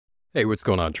Hey, what's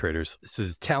going on, traders? This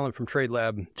is Talent from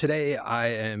Tradelab. Today, I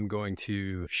am going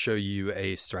to show you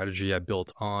a strategy I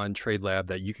built on Tradelab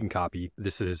that you can copy.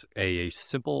 This is a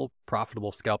simple,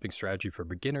 profitable scalping strategy for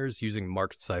beginners using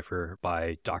Market Cipher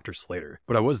by Dr. Slater.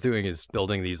 What I was doing is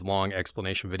building these long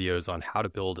explanation videos on how to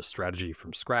build a strategy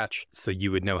from scratch so you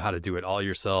would know how to do it all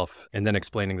yourself, and then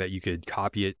explaining that you could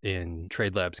copy it in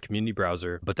Tradelab's community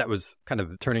browser. But that was kind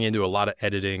of turning into a lot of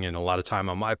editing and a lot of time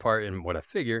on my part. And what I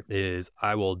figure is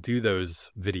I will do those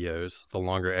videos, the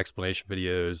longer explanation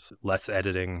videos, less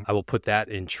editing. I will put that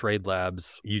in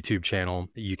Tradelab's YouTube channel.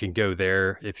 You can go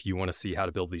there if you want to see how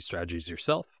to build these strategies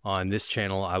yourself. On this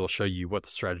channel, I will show you what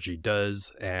the strategy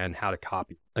does and how to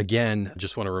copy. Again, I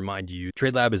just want to remind you,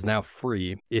 Tradelab is now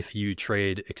free if you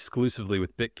trade exclusively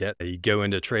with BitGet. You go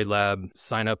into Tradelab,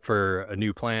 sign up for a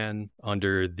new plan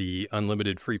under the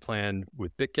unlimited free plan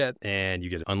with BitGet, and you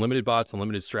get unlimited bots,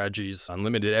 unlimited strategies,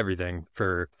 unlimited everything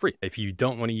for free. If you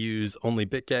don't want to use only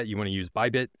BitGet, you want to use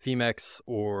Bybit, Femex,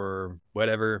 or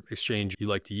whatever exchange you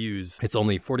like to use, it's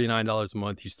only $49 a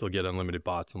month. You still get unlimited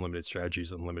bots, unlimited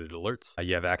strategies, unlimited alerts.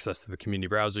 You have access to the community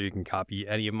browser. You can copy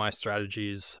any of my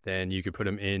strategies. Then you can put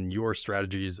them in your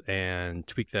strategies and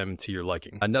tweak them to your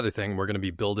liking. Another thing, we're going to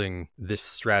be building this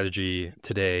strategy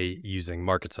today using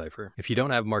Market Cipher. If you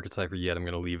don't have Market Cipher yet, I'm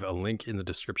going to leave a link in the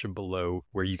description below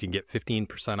where you can get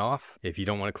 15% off. If you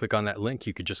don't want to click on that link,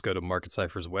 you could just go to Market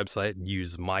Cipher's website and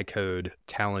use my code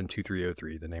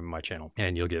TALON2303, the name of my channel,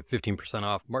 and you'll get 15%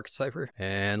 off Market Cipher.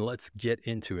 And let's get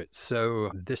into it. So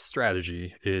this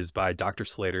strategy is by Dr.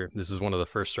 Slater. This is one of the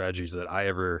first strategies that I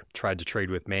ever tried to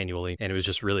trade with manually, and it was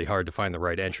just really hard to find the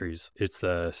right entries. It's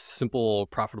the simple,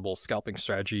 profitable scalping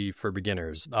strategy for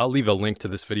beginners. I'll leave a link to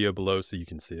this video below so you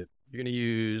can see it. You're going to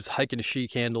use Hike and She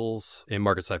candles in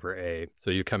Market Cipher A. So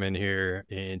you come in here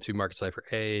into Market Cipher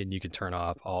A and you can turn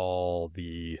off all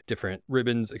the different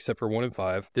ribbons except for 1 and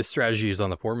 5. This strategy is on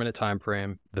the 4-minute time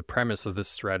frame. The premise of this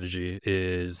strategy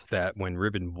is that when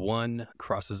ribbon 1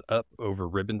 crosses up over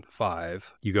ribbon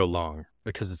 5, you go long.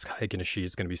 Because it's Hike and She,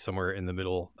 it's going to be somewhere in the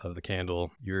middle of the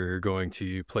candle. You're going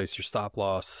to place your stop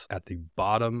loss at the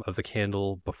bottom of the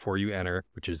candle before you enter,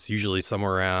 which is usually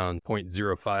somewhere around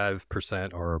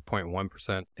 0.05% or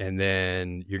 0.1%. And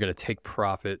then you're going to take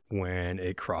profit when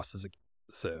it crosses.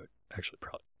 So actually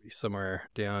probably somewhere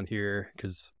down here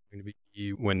because going to be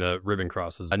when the ribbon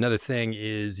crosses. Another thing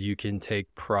is you can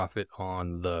take profit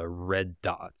on the red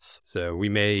dots. So we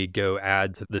may go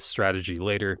add to this strategy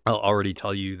later. I'll already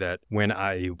tell you that when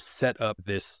I set up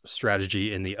this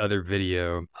strategy in the other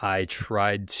video, I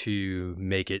tried to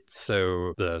make it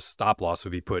so the stop loss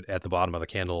would be put at the bottom of the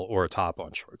candle or top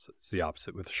on shorts. It's the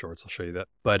opposite with the shorts. I'll show you that.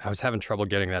 But I was having trouble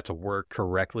getting that to work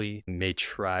correctly. May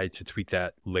try to tweak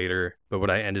that later. But what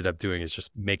I ended up doing is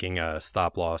just making a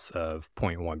stop loss of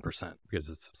 0.1%. because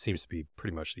it seems to be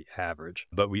pretty much the average.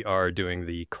 But we are doing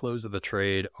the close of the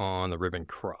trade on the ribbon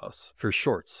cross. For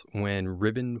shorts, when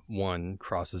ribbon 1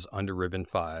 crosses under ribbon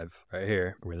 5, right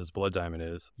here, where this blood diamond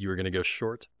is, you are going to go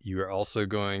short. You are also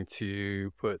going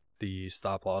to put the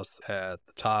stop loss at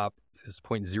the top. This is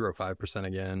 0.05%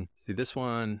 again. See this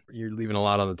one, you're leaving a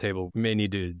lot on the table. We may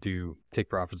need to take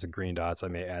profits in green dots. I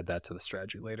may add that to the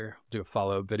strategy later. Do a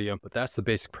follow-up video, but that's the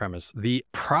basic premise. The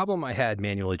problem I had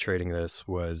manually trading this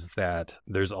was that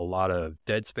there's a lot of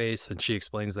dead space, and she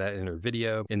explains that in her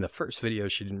video. In the first video,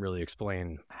 she didn't really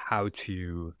explain how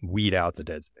to weed out the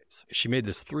dead space. She made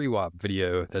this 3-WAP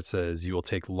video that says you will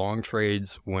take long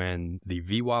trades when the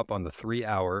VWAP on the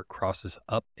 3-hour crosses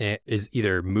up and is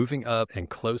either moving up and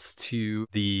close to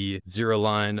the 0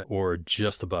 line or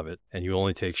just above it. And you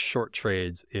only take short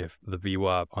trades if the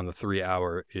VWAP on the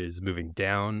 3-hour is moving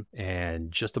down and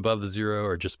just above the 0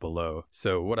 or just below.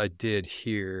 So what I did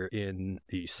here in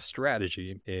the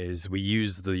strategy is we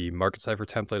use the Market Cipher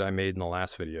template I made in the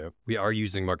last video. We are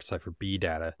using Market Cipher B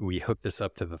data. We hooked this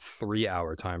up to the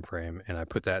 3-hour time frame, and I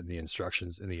put that in the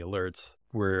instructions in the alerts.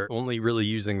 We're only really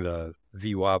using the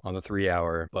VWAP on the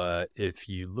 3-hour, but if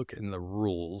you look in the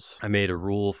rules, I made a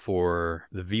rule for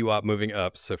the VWAP moving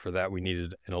up. So for that, we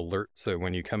needed an alert. So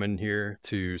when you come in here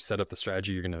to set up the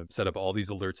strategy, you're going to set up all these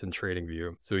alerts in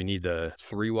TradingView. So we need the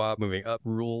 3-WAP moving up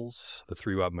rules, the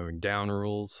 3-WAP moving down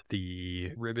rules,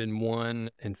 the ribbon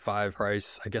 1 and 5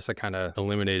 price. I guess I kind of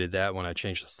eliminated that when I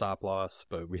changed the stop loss,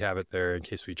 but we have it there in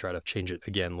case we try to change it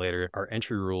again later. Our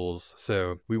entry rules.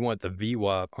 So we want the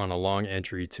VWAP on a long entry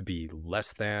to be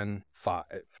less than 5.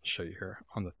 I'll show you here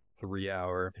on the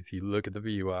 3-hour. If you look at the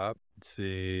VWAP, let's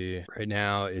see, right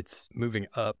now it's moving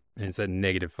up and it's at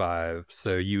 -5.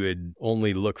 So you would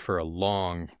only look for a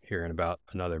long here in about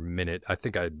another minute. I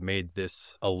think I made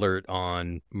this alert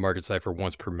on Market Cipher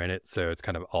once per minute. So it's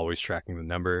kind of always tracking the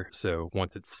number. So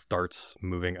once it starts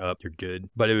moving up, you're good.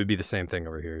 But it would be the same thing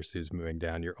over here. So it's moving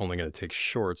down. You're only going to take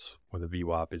shorts when the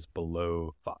VWAP is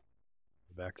below 5.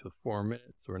 Back to the 4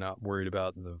 minutes. So we're not worried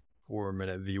about the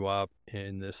 4-minute VWAP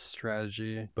in this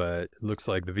strategy, but it looks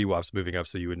like the VWAP's moving up,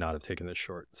 so you would not have taken this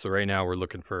short. So right now we're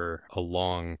looking for a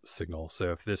long signal.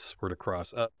 So if this were to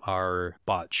cross up, our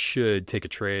bot should take a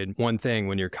trade. One thing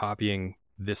when you're copying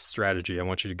this strategy, I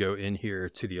want you to go in here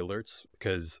to the alerts,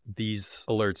 because these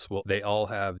alerts they all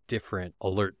have different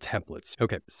alert templates.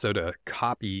 Okay, so to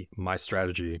copy my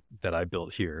strategy that I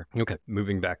built here, okay,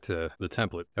 moving back to the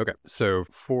template. Okay, so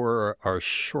for our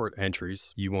short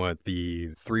entries, you want the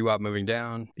 3-WAP moving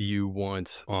down. You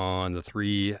want on the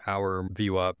 3-hour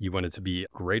VWAP, you want it to be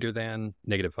greater than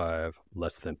 -5,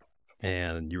 less than 5.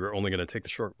 And you are only going to take the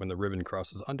short when the ribbon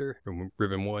crosses under. When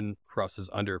ribbon 1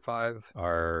 crosses under 5,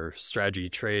 our strategy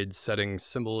trade setting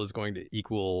symbol is going to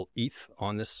equal ETH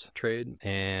on this trade,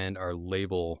 and our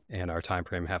label and our time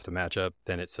frame have to match up.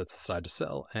 Then it sets aside to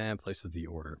sell and places the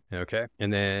order. Okay,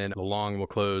 and then the long will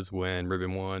close when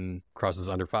ribbon 1 crosses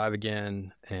under 5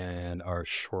 again, and our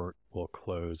short will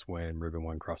close when ribbon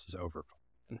 1 crosses over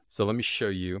 5. So let me show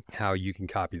you how you can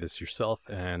copy this yourself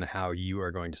and how you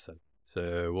are going to set it.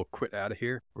 So we'll quit out of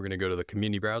here. We're going to go to the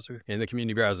community browser. In the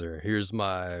community browser, here's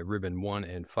my ribbon 1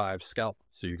 and 5 scalp.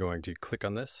 So you're going to click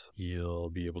on this. You'll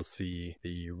be able to see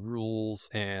the rules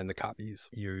and the copies.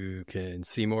 You can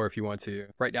see more if you want to.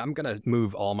 Right now, I'm going to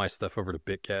move all my stuff over to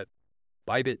BitGet.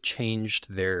 Bybit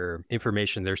changed their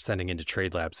information they're sending into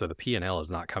Tradelab, so the P&L is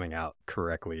not coming out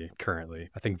correctly currently.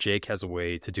 I think Jake has a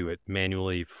way to do it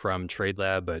manually from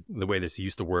Tradelab, but the way this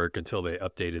used to work until they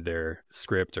updated their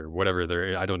script or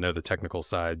whatever, I don't know the technical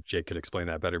side. Jake could explain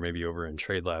that better maybe over in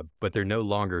Tradelab, but they're no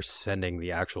longer sending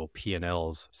the actual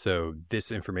P&Ls, so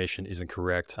this information isn't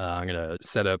correct. I'm going to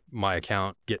set up my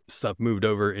account, get stuff moved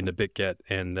over into BitGet,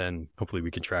 and then hopefully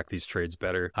we can track these trades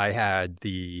better. I had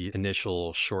the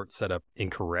initial short setup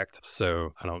incorrect,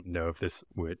 so I don't know if this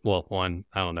would, well, one,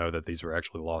 I don't know that these were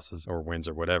actually losses or wins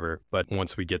or whatever, but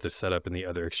once we get this set up in the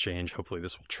other exchange, hopefully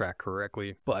this will track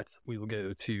correctly. But we will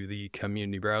go to the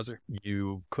community browser.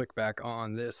 You click back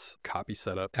on this copy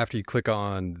setup. After you click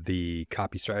on the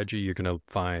copy strategy, you're going to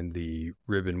find the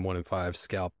ribbon 1 and 5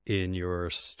 scalp in your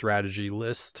strategy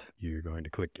list. You're going to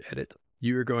click edit.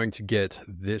 You're going to get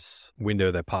this window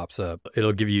that pops up.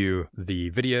 It'll give you the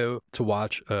video to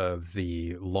watch of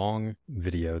the long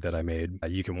video that I made.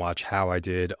 You can watch how I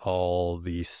did all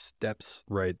the steps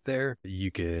right there. You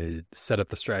could set up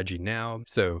the strategy now.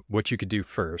 So what you could do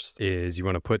first is you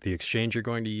want to put the exchange you're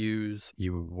going to use.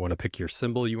 You want to pick your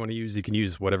symbol you want to use. You can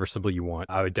use whatever symbol you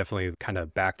want. I would definitely kind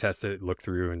of back test it, look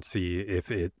through and see if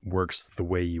it works the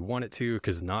way you want it to,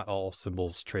 because not all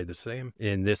symbols trade the same.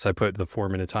 In this, I put the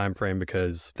 4-minute time frame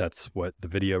because that's what the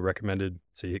video recommended.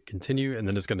 So you hit continue, and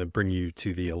then it's going to bring you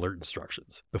to the alert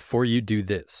instructions. Before you do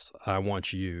this, I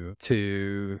want you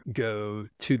to go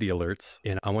to the alerts,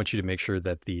 and I want you to make sure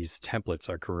that these templates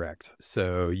are correct.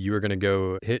 So you are going to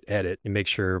go hit edit and make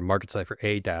sure Market Cipher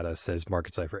A data says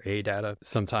Market Cipher A data.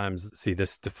 Sometimes, see,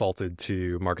 this defaulted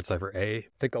to Market Cipher A. I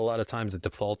think a lot of times it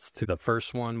defaults to the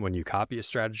first one when you copy a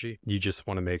strategy. You just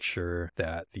want to make sure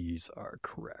that these are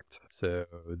correct. So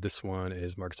this one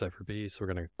is Market Cipher B. So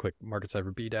we're going to click Market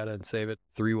Cipher B data and save it.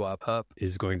 3-WAP up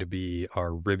is going to be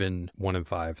our ribbon 1 and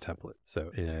 5 template.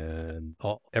 So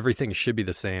everything should be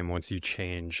the same once you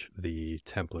change the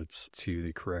templates to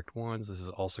the correct ones. This is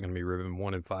also going to be ribbon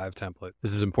 1 and 5 template.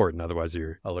 This is important, otherwise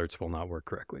your alerts will not work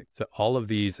correctly. So all of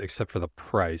these except for the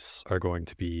price are going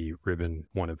to be ribbon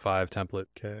 1 and 5 template.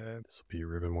 Okay, this will be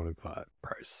ribbon 1 and 5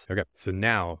 price. Okay, so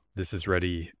now this is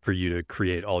ready for you to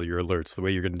create all your alerts. The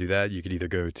way you're going to do that, you could either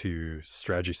go to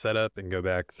strategy setup and go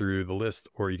back through the list,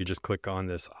 or you could just click on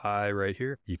this eye right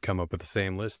here. You come up with the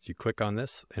same list. You click on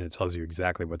this and it tells you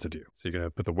exactly what to do. So you're going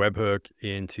to put the webhook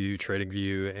into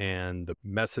TradingView and the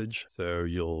message. So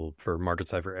you'll, for Market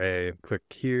Cipher A, click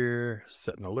here,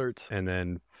 set an alert, and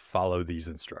then follow these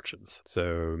instructions.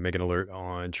 So make an alert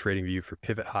on TradingView for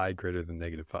pivot high greater than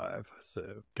 -5.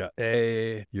 So got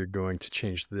A, you're going to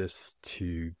change this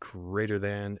to greater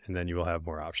than, and then you will have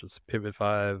more options. Pivot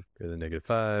 5 greater than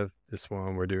 -5. This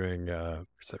one we're doing,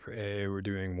 Cipher A, we're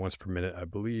doing once per minute, I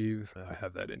believe. I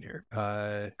have that in here.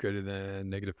 Greater than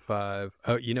 -5.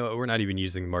 Oh, you know what? We're not even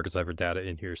using Market Cipher data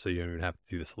in here, so you don't even have to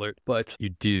do this alert. But you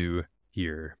do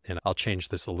here. And I'll change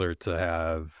this alert to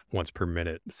have once per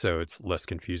minute so it's less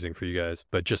confusing for you guys.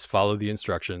 But just follow the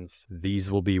instructions.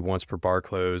 These will be once per bar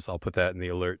close. I'll put that in the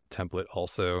alert template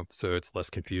also so it's less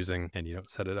confusing and you don't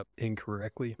set it up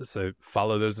incorrectly. So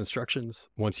follow those instructions.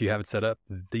 Once you have it set up,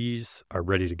 these are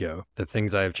ready to go. The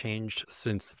things I have changed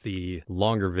since the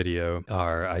longer video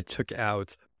are I took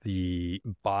out the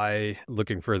buy,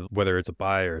 looking for whether it's a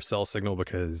buy or sell signal,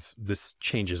 because this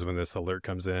changes when this alert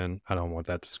comes in. I don't want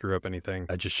that to screw up anything.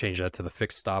 I just changed that to the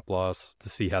fixed stop loss to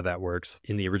see how that works.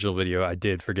 In the original video, I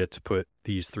did forget to put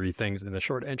these 3 things in the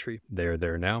short entry. They're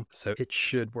there now. So it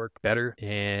should work better,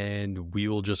 and we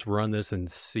will just run this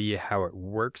and see how it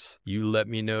works. You let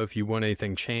me know if you want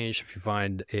anything changed, if you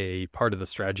find a part of the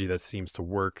strategy that seems to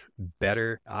work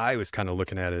better. I was kind of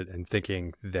looking at it and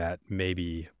thinking that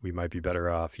maybe we might be better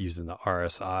off using the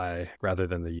RSI rather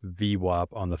than the VWAP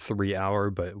on the 3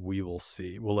 hour, but we will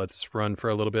see. We'll let this run for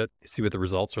a little bit, see what the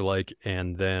results are like,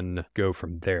 and then go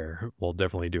from there. We'll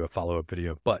definitely do a follow-up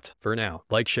video. But for now,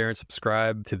 like, share, and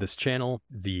subscribe to this channel.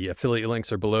 The affiliate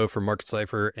links are below for Market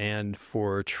Cipher and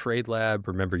for Tradelab.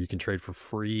 Remember, you can trade for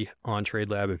free on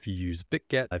Tradelab if you use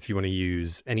BitGet. If you want to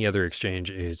use any other exchange,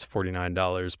 it's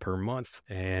 $49 per month.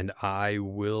 And I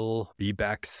will be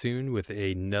back soon with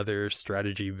another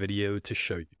strategy video to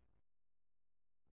show you.